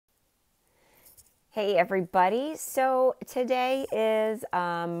Hey everybody, so today is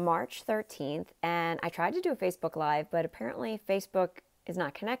March 13th and I tried to do a Facebook Live, but apparently Facebook is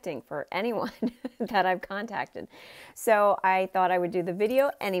not connecting for anyone that I've contacted. So I thought I would do the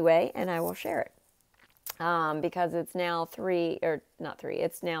video anyway and I will share it because it's now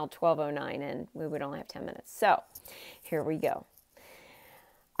it's now 12:09 and we would only have 10 minutes. So here we go.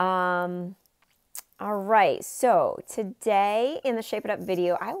 All right, so today in the Shape It Up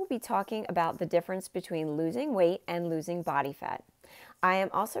video, I will be talking about the difference between losing weight and losing body fat. I am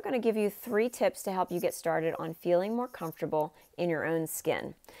also going to give you 3 tips to help you get started on feeling more comfortable in your own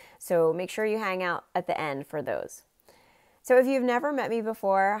skin. So make sure you hang out at the end for those. So if you've never met me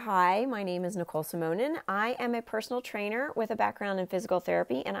before, hi, my name is Nicole Simonin. I am a personal trainer with a background in physical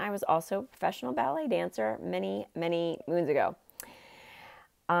therapy, and I was also a professional ballet dancer many moons ago.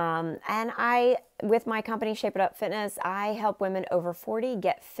 With my company, Shape It Up Fitness, I help women over 40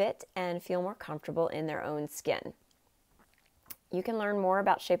 get fit and feel more comfortable in their own skin. You can learn more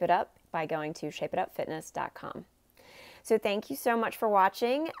about Shape It Up by going to shapeitupfitness.com. So thank you so much for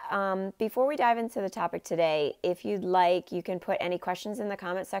watching. Before we dive into the topic today, if you'd like, you can put any questions in the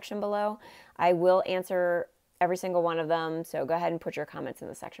comment section below. I will answer every single one of them, so go ahead and put your comments in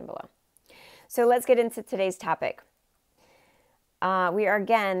the section below. So let's get into today's topic. We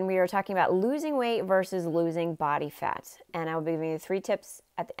are talking about losing weight versus losing body fat. And I will be giving you 3 tips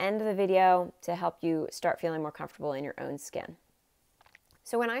at the end of the video to help you start feeling more comfortable in your own skin.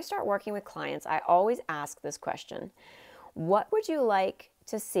 So when I start working with clients, I always ask this question: what would you like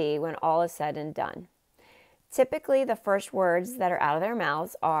to see when all is said and done? Typically, the first words that are out of their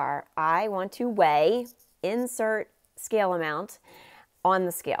mouths are, I want to weigh, insert scale amount on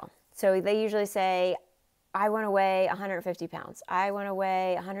the scale. So they usually say, I want to weigh 150 pounds. I want to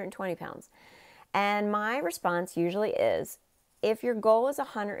weigh 120 pounds. And my response usually is, if your goal is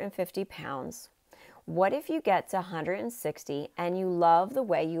 150 pounds, what if you get to 160 and you love the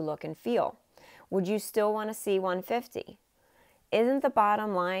way you look and feel? Would you still want to see 150? Isn't the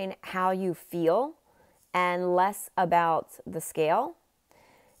bottom line how you feel and less about the scale?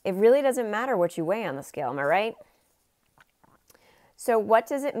 It really doesn't matter what you weigh on the scale, am I right? So what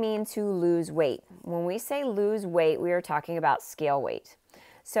does it mean to lose weight? When we say lose weight, we are talking about scale weight.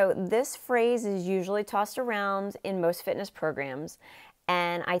 So this phrase is usually tossed around in most fitness programs,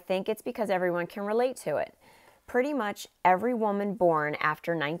 and I think it's because everyone can relate to it. Pretty much every woman born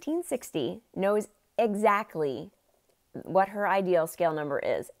after 1960 knows exactly what her ideal scale number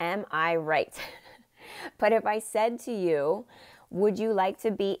is. Am I right? But if I said to you, would you like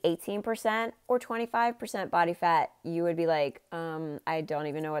to be 18% or 25% body fat? You would be like, I don't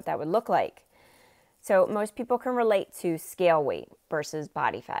even know what that would look like. So most people can relate to scale weight versus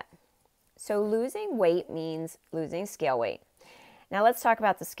body fat. So losing weight means losing scale weight. Now let's talk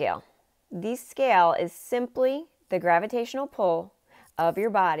about the scale. The scale is simply the gravitational pull of your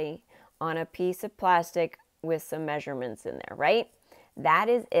body on a piece of plastic with some measurements in there, right? That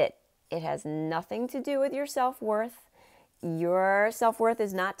is it. It has nothing to do with your self-worth. Your self-worth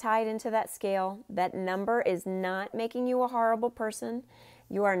is not tied into that scale. That number is not making you a horrible person.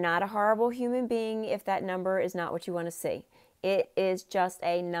 You are not a horrible human being if that number is not what you want to see. It is just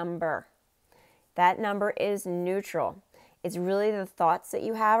a number. That number is neutral. It's really the thoughts that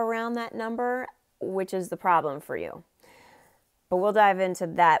you have around that number which is the problem for you. But we'll dive into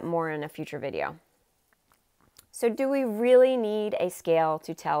that more in a future video. So do we really need a scale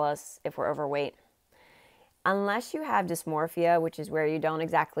to tell us if we're overweight? Unless you have dysmorphia, which is where you don't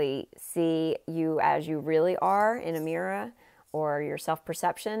exactly see you as you really are in a mirror, or your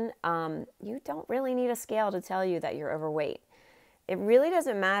self-perception, you don't really need a scale to tell you that you're overweight. It really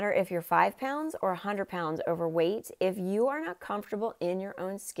doesn't matter if you're 5 pounds or 100 pounds overweight. If you are not comfortable in your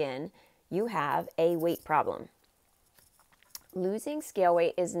own skin, you have a weight problem. Losing scale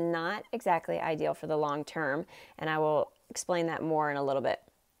weight is not exactly ideal for the long term, and I will explain that more in a little bit.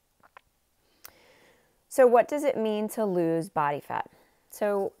 So what does it mean to lose body fat?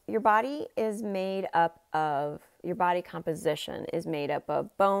 So your body composition is made up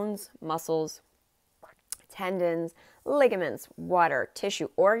of bones, muscles, tendons, ligaments, water, tissue,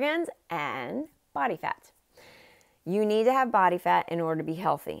 organs, and body fat. You need to have body fat in order to be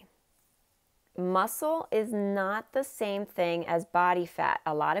healthy. Muscle is not the same thing as body fat.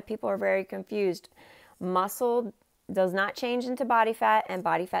 A lot of people are very confused. Muscle does not change into body fat, and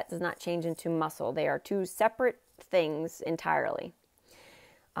body fat does not change into muscle. They are 2 separate things entirely.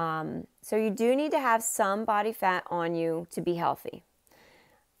 So you do need to have some body fat on you to be healthy.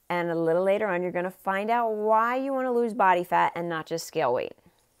 And a little later on, you're going to find out why you want to lose body fat and not just scale weight.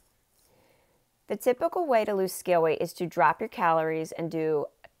 The typical way to lose scale weight is to drop your calories and do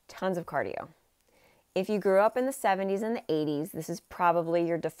tons of cardio. If you grew up in the 70s and the 80s, this is probably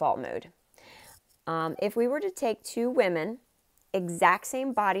your default mode. If we were to take two women, exact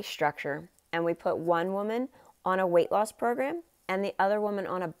same body structure, and we put one woman on a weight loss program and the other woman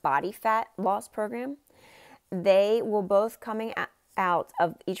on a body fat loss program, they will both coming out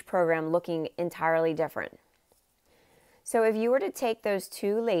of each program looking entirely different. So if you were to take those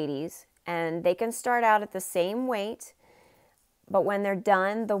two ladies, and they can start out at the same weight, but when they're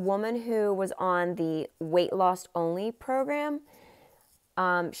done, the woman who was on the weight loss only program,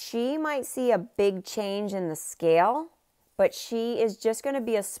 she might see a big change in the scale, but she is just going to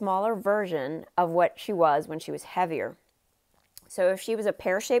be a smaller version of what she was when she was heavier. So if she was a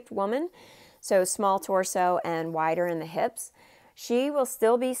pear-shaped woman, so small torso and wider in the hips, she will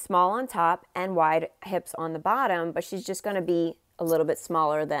still be small on top and wide hips on the bottom, but she's just going to be a little bit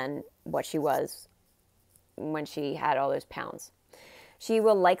smaller than what she was when she had all those pounds. She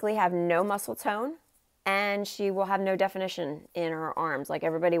will likely have no muscle tone, and she will have no definition in her arms. Like,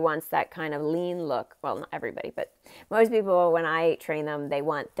 everybody wants that kind of lean look. Well, not everybody, but most people, when I train them, they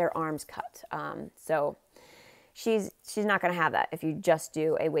want their arms cut. So she's not going to have that if you just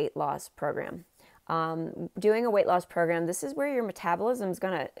do a weight loss program. Doing a weight loss program, this is where your metabolism is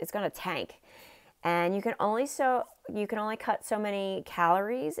gonna tank, and you can only cut so many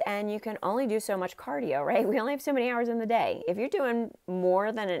calories, and you can only do so much cardio, right? We only have so many hours in the day. If you're doing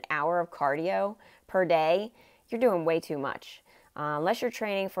more than an hour of cardio per day, you're doing way too much. Unless you're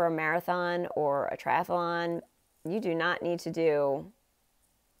training for a marathon or a triathlon, you do not need to do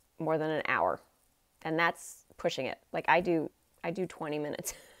more than an hour, and that's pushing it. Like, I do 20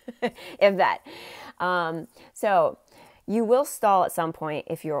 minutes. If that. So you will stall at some point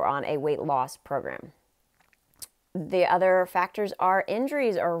if you're on a weight loss program. The other factors are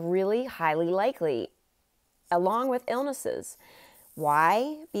injuries are really highly likely, along with illnesses.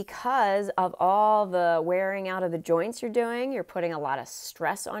 Why? Because of all the wearing out of the joints you're doing. You're putting a lot of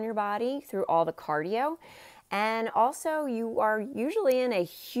stress on your body through all the cardio. And also, you are usually in a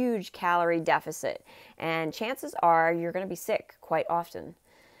huge calorie deficit. And chances are you're going to be sick quite often.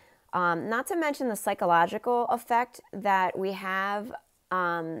 Not to mention the psychological effect that we have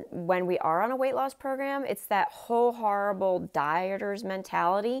when we are on a weight loss program. It's that whole horrible dieter's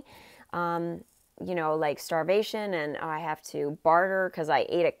mentality, like starvation, and I have to barter because I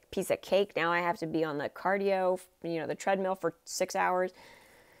ate a piece of cake. Now I have to be on the cardio, the treadmill for 6 hours.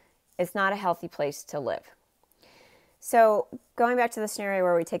 It's not a healthy place to live. So going back to the scenario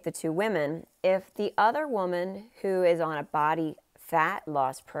where we take the two women, if the other woman who is on a body fat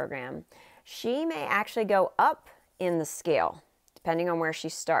loss program, she may actually go up in the scale, depending on where she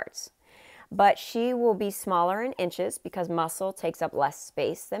starts. But she will be smaller in inches because muscle takes up less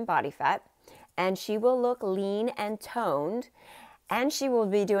space than body fat. And she will look lean and toned. And she will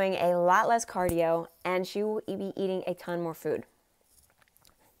be doing a lot less cardio. And she will be eating a ton more food.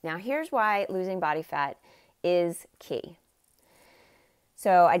 Now, here's why losing body fat is key.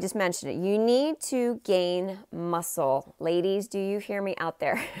 So I just mentioned it. You need to gain muscle. Ladies, do you hear me out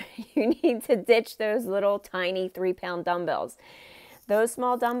there? You need to ditch those little tiny 3-pound dumbbells. Those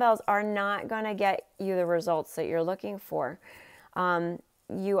small dumbbells are not going to get you the results that you're looking for.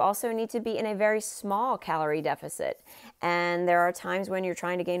 You also need to be in a very small calorie deficit. And there are times when you're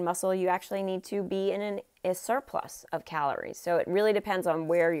trying to gain muscle, you actually need to be in a surplus of calories. So it really depends on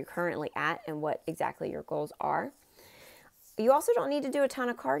where you're currently at and what exactly your goals are. You also don't need to do a ton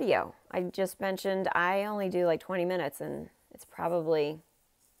of cardio. I just mentioned I only do like 20 minutes, and it's probably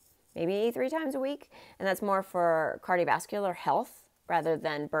maybe 3 times a week. And that's more for cardiovascular health rather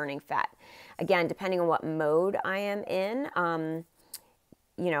than burning fat. Again, depending on what mode I am in,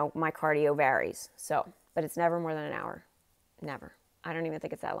 my cardio varies. So, but it's never more than an hour. Never. I don't even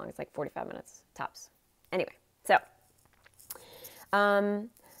think it's that long. It's like 45 minutes tops. Anyway,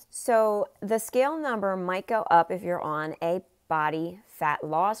 so the scale number might go up if you're on a body fat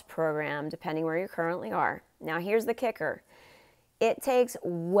loss program, depending where you currently are. Now, here's the kicker. It takes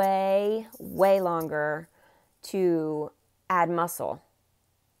way, way longer to add muscle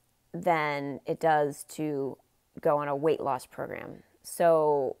than it does to go on a weight loss program.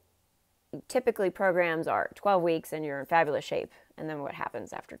 So typically programs are 12 weeks and you're in fabulous shape. And then what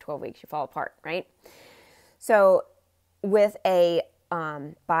happens after 12 weeks? You fall apart, right? So with a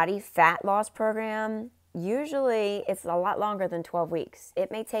body fat loss program, usually it's a lot longer than 12 weeks.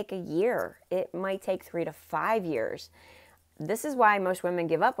 It may take a year. It might take 3 to 5 years. This is why most women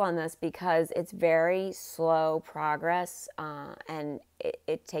give up on this, because it's very slow progress and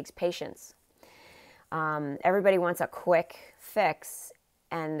it takes patience. Everybody wants a quick fix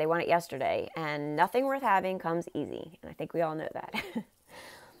and they want it yesterday, and nothing worth having comes easy. And I think we all know that.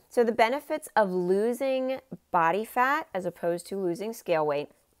 So the benefits of losing body fat as opposed to losing scale weight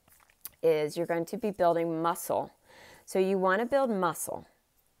is you're going to be building muscle. So you want to build muscle.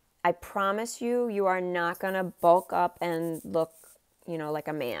 I promise you, you are not going to bulk up and look, like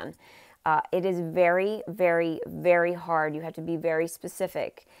a man. It is very, very, very hard. You have to be very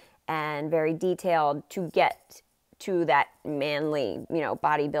specific and very detailed to get to that manly,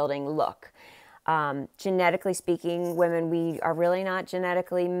 bodybuilding look. Genetically speaking, women, we are really not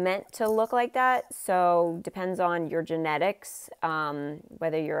genetically meant to look like that. So depends on your genetics,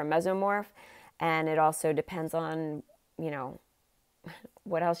 whether you're a mesomorph, and it also depends on,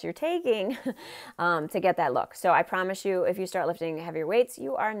 what else you're taking to get that look. So I promise you, if you start lifting heavier weights,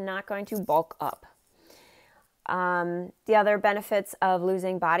 you are not going to bulk up. The other benefits of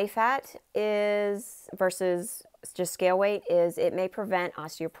losing body fat is versus just scale weight is it may prevent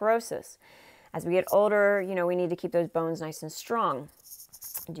osteoporosis. As we get older, we need to keep those bones nice and strong.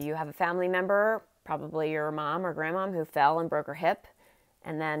 Do you have a family member, probably your mom or grandmom, who fell and broke her hip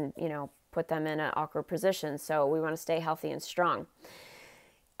and then, put them in an awkward position? So we want to stay healthy and strong.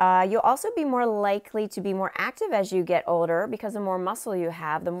 You'll also be more likely to be more active as you get older because the more muscle you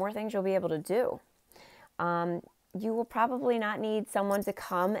have, the more things you'll be able to do. You will probably not need someone to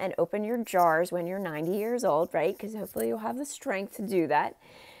come and open your jars when you're 90 years old, right? Because hopefully you'll have the strength to do that.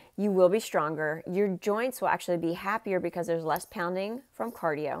 You will be stronger. Your joints will actually be happier because there's less pounding from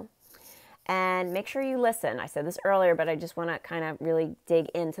cardio. And make sure you listen. I said this earlier, but I just want to kind of really dig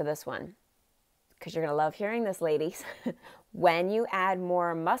into this one because you're going to love hearing this, ladies. When you add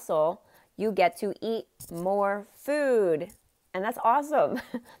more muscle, you get to eat more food. And that's awesome.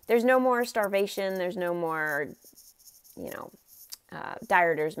 There's no more starvation. There's no more,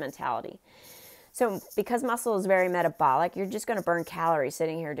 dieter's mentality. So because muscle is very metabolic, you're just going to burn calories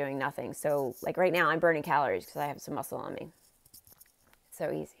sitting here doing nothing. So like right now, I'm burning calories because I have some muscle on me.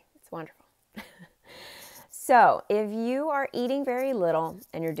 So easy. It's wonderful. So if you are eating very little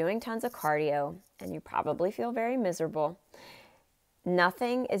and you're doing tons of cardio and you probably feel very miserable,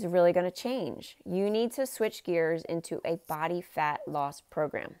 nothing is really going to change. You need to switch gears into a body fat loss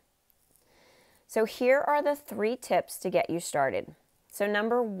program. So here are the 3 tips to get you started. So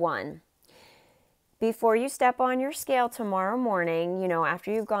number 1, before you step on your scale tomorrow morning,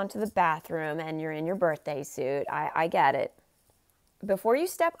 after you've gone to the bathroom and you're in your birthday suit, I get it. Before you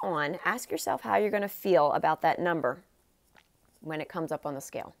step on, ask yourself how you're going to feel about that number when it comes up on the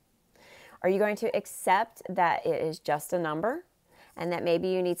scale. Are you going to accept that it is just a number and that maybe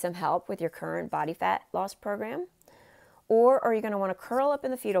you need some help with your current body fat loss program? Or are you going to want to curl up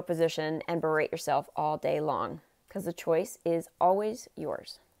in the fetal position and berate yourself all day long? Because the choice is always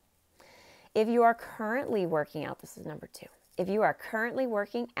yours. If you are currently working out, this is number 2. If you are currently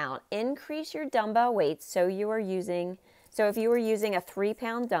working out, increase your dumbbell weights. So if you were using a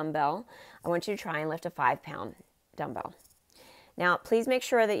 3-pound dumbbell, I want you to try and lift a 5-pound dumbbell. Now, please make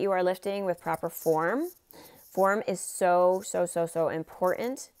sure that you are lifting with proper form. Form is so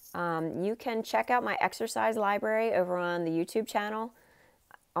important. You can check out my exercise library over on the YouTube channel.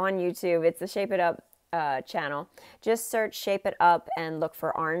 On YouTube, it's the Shape It Up channel. Just search Shape It Up and look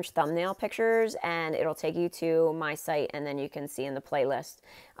for orange thumbnail pictures and it'll take you to my site, and then you can see in the playlist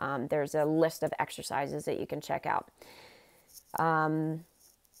there's a list of exercises that you can check out.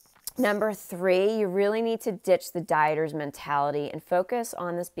 Number 3, you really need to ditch the dieter's mentality and focus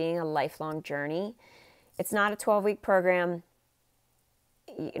on this being a lifelong journey. It's not a 12-week program.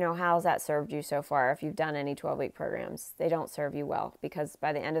 How's that served you so far? If you've done any 12-week programs, they don't serve you well because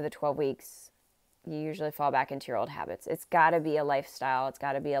by the end of the 12 weeks, you usually fall back into your old habits. It's got to be a lifestyle. It's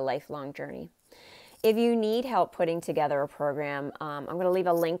got to be a lifelong journey. If you need help putting together a program, I'm going to leave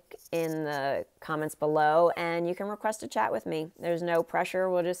a link in the comments below, and you can request a chat with me. There's no pressure.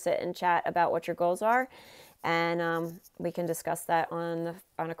 We'll just sit and chat about what your goals are, and we can discuss that on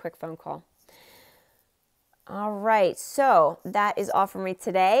a quick phone call. All right, so that is all from me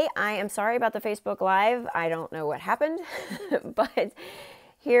today. I am sorry about the Facebook Live. I don't know what happened, but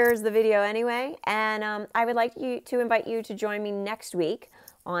here's the video anyway. And I would like to invite you to join me next week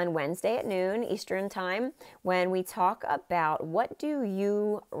on Wednesday at noon Eastern Time when we talk about what do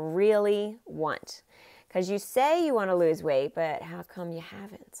you really want? Because you say you want to lose weight, but how come you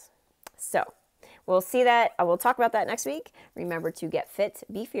haven't? So we'll talk about that next week. Remember to get fit,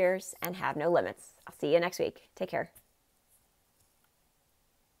 be fierce, and have no limits. I'll see you next week. Take care.